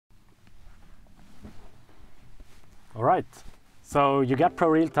All right, so you got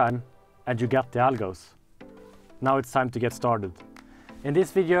ProRealTime and you got the algos. Now it's time to get started. In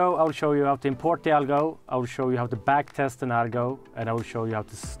this video, I will show you how to import the algo, I will show you how to backtest an algo, and I will show you how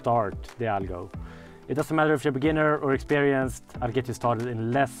to start the algo. It doesn't matter if you're a beginner or experienced, I'll get you started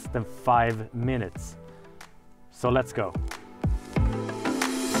in less than 5 minutes. So let's go.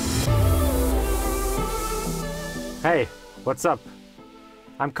 Hey, what's up?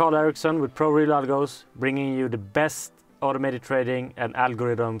 I'm Carl Eriksson with ProRealAlgos, bringing you the best automated trading and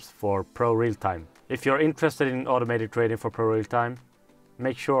algorithms for ProRealTime. If you're interested in automated trading for ProRealTime,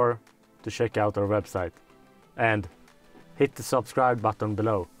 make sure to check out our website and hit the subscribe button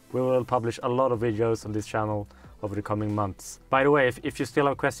below. We will publish a lot of videos on this channel over the coming months. By the way, if you still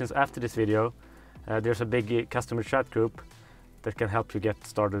have questions after this video, there's a big customer chat group that can help you get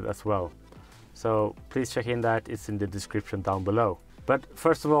started as well. So please check in that, it's in the description down below. But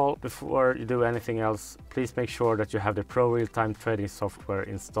first of all, before you do anything else, please make sure that you have the ProRealTime trading software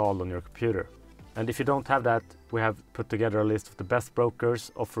installed on your computer. And if you don't have that, we have put together a list of the best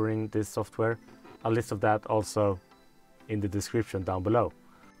brokers offering this software. A list of that also in the description down below.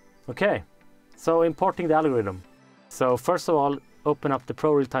 Okay, so importing the algorithm. So first of all, open up the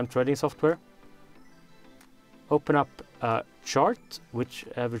ProRealTime trading software. Open up a chart,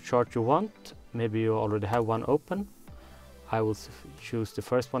 whichever chart you want. Maybe you already have one open. I will choose the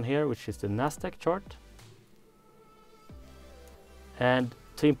first one here, which is the Nasdaq chart. And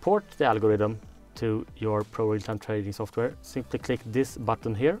to import the algorithm to your ProRealTime trading software, simply click this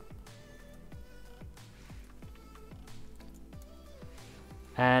button here.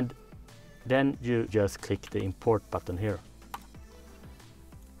 And then you just click the import button here.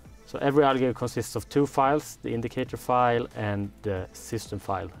 So every algo consists of two files, the indicator file and the system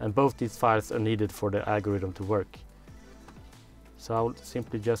file. And both these files are needed for the algorithm to work. So I'll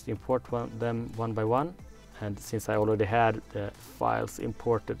simply just import them one by one. And since I already had the files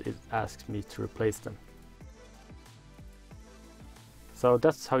imported, it asks me to replace them. So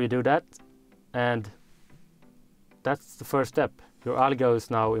that's how you do that. And that's the first step. Your algo is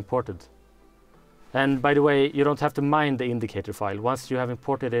now imported. And by the way, you don't have to mind the indicator file. Once you have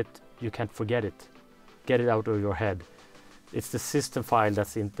imported it, you can't forget it. Get it out of your head. It's the system file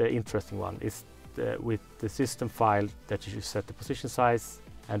that's the interesting one. It's with the system file that you set the position size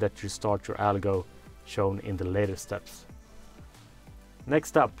and that you start your algo, shown in the later steps.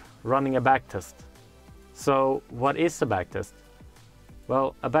 Next up, running a backtest. So what is a backtest?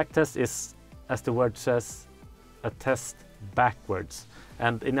 Well, a backtest is, as the word says, a test backwards.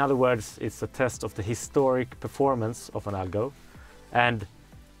 And in other words, it's a test of the historic performance of an algo. And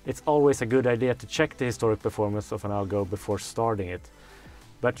it's always a good idea to check the historic performance of an algo before starting it.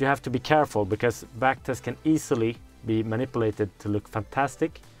 But you have to be careful because backtests can easily be manipulated to look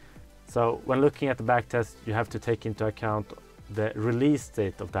fantastic. So when looking at the backtest, you have to take into account the release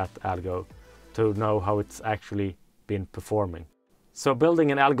date of that algo to know how it's actually been performing. So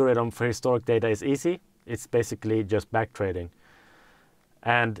building an algorithm for historic data is easy. It's basically just backtrading.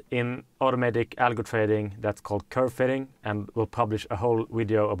 And in automatic algo trading, that's called curve fitting, and we'll publish a whole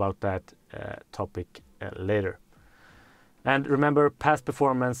video about that topic later. And remember, past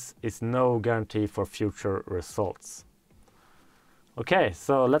performance is no guarantee for future results. Okay,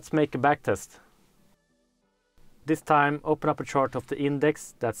 so let's make a backtest. This time, open up a chart of the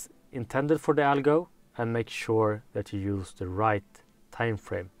index that's intended for the algo and make sure that you use the right time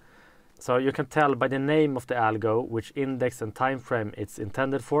frame. So you can tell by the name of the algo which index and time frame it's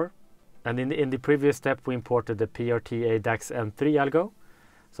intended for. And in the previous step, we imported the PRTA DAX M3 algo.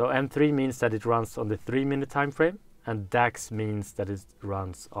 So M3 means that it runs on the 3-minute time frame, and DAX means that it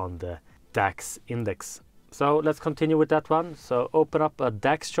runs on the DAX index. So let's continue with that one. So open up a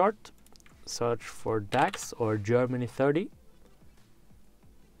DAX chart, search for DAX or Germany 30.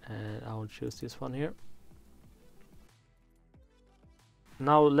 And I will choose this one here.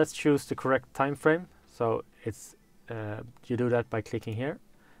 Now let's choose the correct time frame. So it's you do that by clicking here,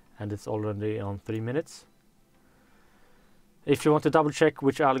 and it's already on 3 minutes. If you want to double check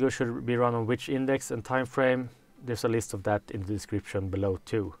which algo should be run on which index and time frame, there's a list of that in the description below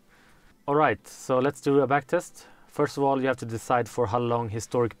too. Alright, so let's do a backtest. First of all, you have to decide for how long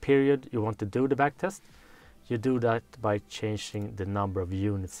historic period you want to do the backtest. You do that by changing the number of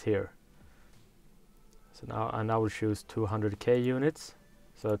units here. So now I will choose 200k units.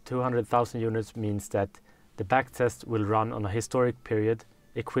 So 200,000 units means that the backtest will run on a historic period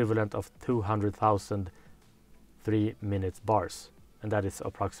equivalent of 200,000 3-minute bars. And that is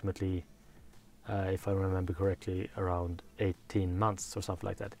approximately, if I remember correctly, around 18 months or something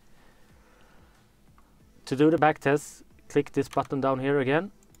like that. To do the backtest, click this button down here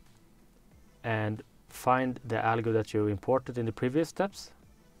again and find the algo that you imported in the previous steps,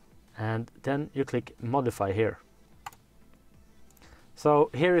 and then you click modify here. So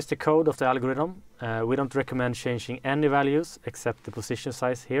here is the code of the algorithm. We don't recommend changing any values except the position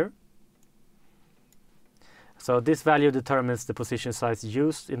size here. So this value determines the position size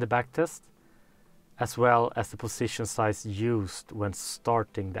used in the backtest, as well as the position size used when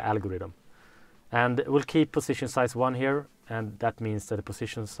starting the algorithm. And we'll keep position size 1 here, and that means that the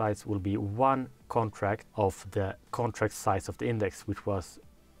position size will be 1 contract of the contract size of the index, which was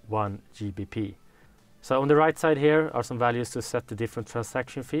 1 GBP. So on the right side here are some values to set the different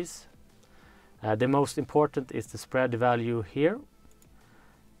transaction fees. The most important is the spread value here.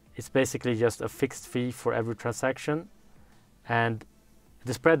 It's basically just a fixed fee for every transaction, and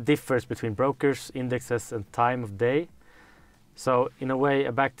the spread differs between brokers, indexes, and time of day. So in a way,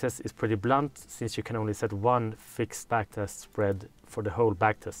 a backtest is pretty blunt, since you can only set one fixed backtest spread for the whole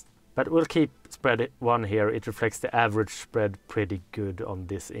backtest. But we'll keep spread 1 here. It reflects the average spread pretty good on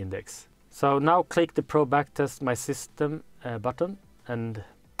this index. So now click the Pro Backtest My System button, and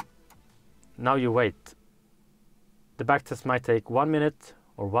now you wait. The backtest might take 1 minute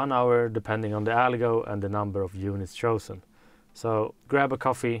or 1 hour, depending on the algo and the number of units chosen. So grab a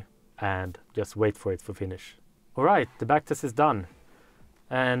coffee and just wait for it to finish. All right, the backtest is done.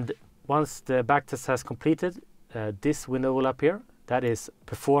 And once the backtest has completed, this window will appear. That is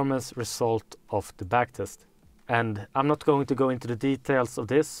performance result of the backtest. And I'm not going to go into the details of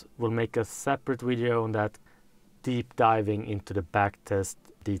this. We'll make a separate video on that, deep diving into the backtest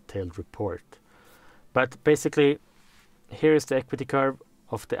detailed report. But basically, here is the equity curve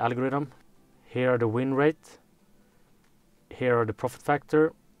of the algorithm. Here are the win rate. Here are the profit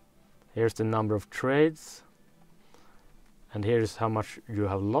factor. Here's the number of trades. And here's how much you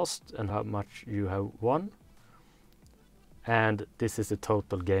have lost and how much you have won. And this is the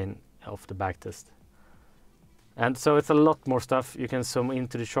total gain of the backtest. And so it's a lot more stuff. You can zoom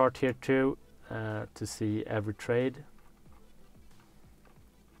into the chart here too to see every trade.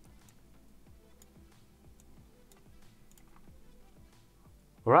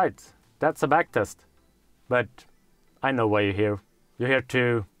 All right, that's a backtest. But I know why you're here. You're here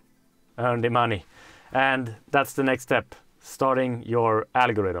to earn the money. And that's the next step, starting your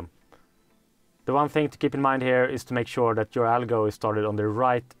algorithm. The one thing to keep in mind here is to make sure that your algo is started on the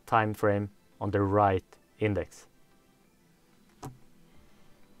right time frame, on the right index.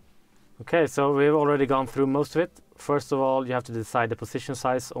 Okay, so we've already gone through most of it. First of all, you have to decide the position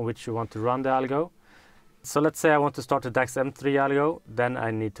size on which you want to run the algo. So let's say I want to start a DAX M3 algo, then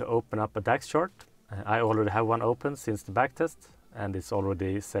I need to open up a DAX chart. I already have one open since the backtest, and it's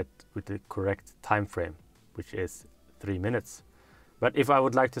already set with the correct time frame, which is 3 minutes. But if I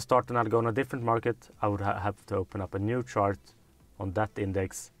would like to start an algo on a different market, I would have to open up a new chart on that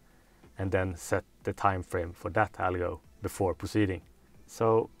index and then set the time frame for that algo before proceeding.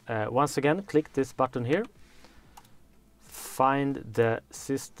 So once again, click this button here. Find the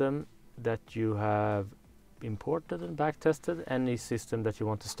system that you have imported and backtested, any system that you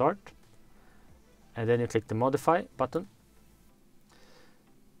want to start. And then you click the modify button.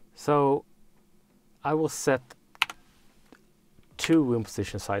 So I will set 2 win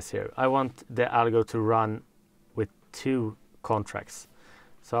position size here. I want the algo to run with 2 contracts.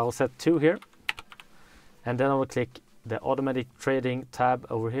 So I'll set 2 here. And then I will click the automatic trading tab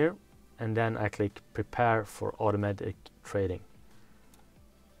over here. And then I click prepare for automatic trading.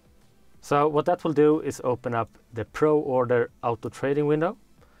 So what that will do is open up the Pro Order Auto Trading window.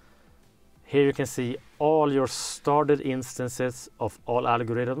 Here you can see all your started instances of all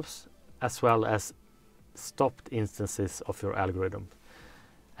algorithms, as well as stopped instances of your algorithm.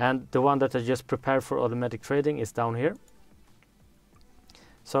 And the one that I just prepared for automatic trading is down here.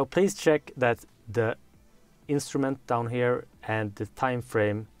 So please check that the instrument down here and the time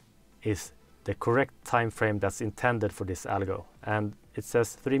frame is the correct time frame that's intended for this algo. And it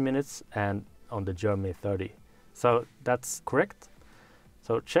says 3 minutes and on the Germany 30. So that's correct.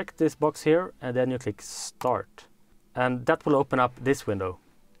 So check this box here and then you click start. And that will open up this window.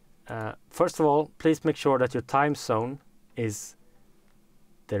 First of all, please make sure that your time zone is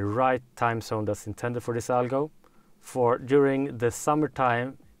the right time zone that's intended for this algo. For during the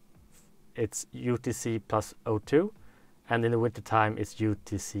summertime, it's UTC plus 02, and in the winter time, it's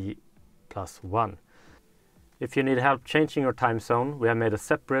UTC plus 1. If you need help changing your time zone, we have made a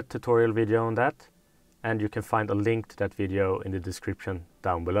separate tutorial video on that, and you can find a link to that video in the description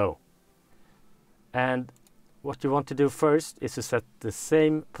down below. And what you want to do first is to set the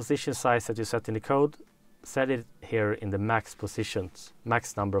same position size that you set in the code, set it here in the max positions,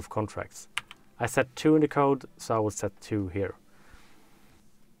 max number of contracts. I set 2 in the code, so I will set 2 here.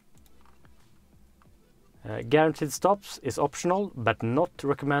 Guaranteed stops is optional but not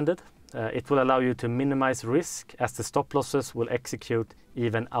recommended. It will allow you to minimize risk as the stop losses will execute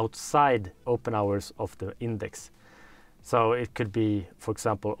even outside open hours of the index. So it could be, for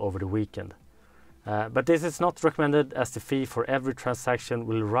example, over the weekend. But this is not recommended as the fee for every transaction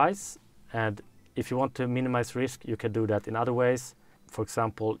will rise, and if you want to minimize risk, you can do that in other ways. For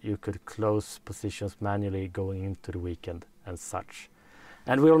example, you could close positions manually going into the weekend and such.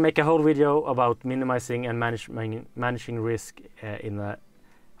 And we will make a whole video about minimizing and managing risk in a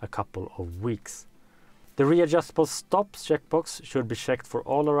couple of weeks. The readjustable stops checkbox should be checked for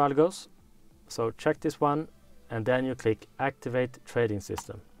all our algos. So check this one, and then you click Activate Trading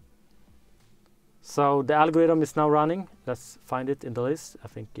System. So the algorithm is now running. Let's find it in the list. I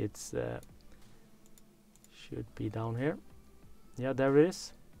think it's should be down here. Yeah, there it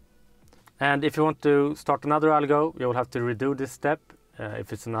is. And if you want to start another algo, you will have to redo this step.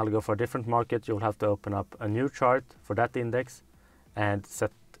 If it's an algo for a different market, you will have to open up a new chart for that index and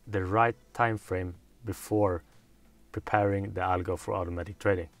set the right time frame before preparing the algo for automatic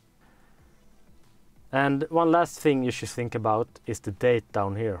trading. And one last thing you should think about is the date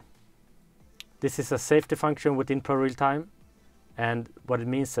down here. This is a safety function within ProRealTime, and what it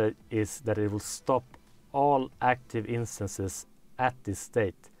means is that it will stop all active instances at this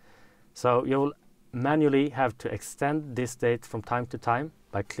date. So you will manually have to extend this date from time to time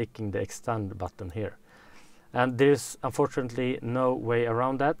by clicking the extend button here. And there's unfortunately no way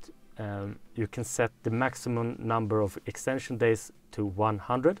around that. You can set the maximum number of extension days to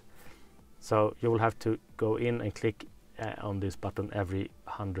 100. So you will have to go in and click on this button every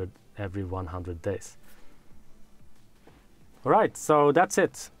 100 days. All right, so that's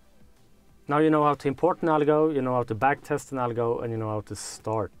it. Now you know how to import an algo, you know how to backtest an algo, and you know how to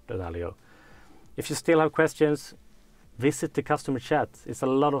start an algo. If you still have questions, visit the customer chat. It's a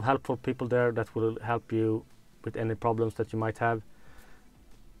lot of helpful people there that will help you with any problems that you might have.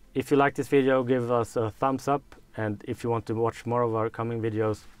 If you like this video, give us a thumbs up, and if you want to watch more of our coming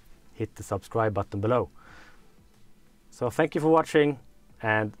videos, hit the subscribe button below. So thank you for watching,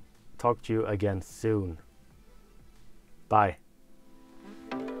 and talk to you again soon. Bye.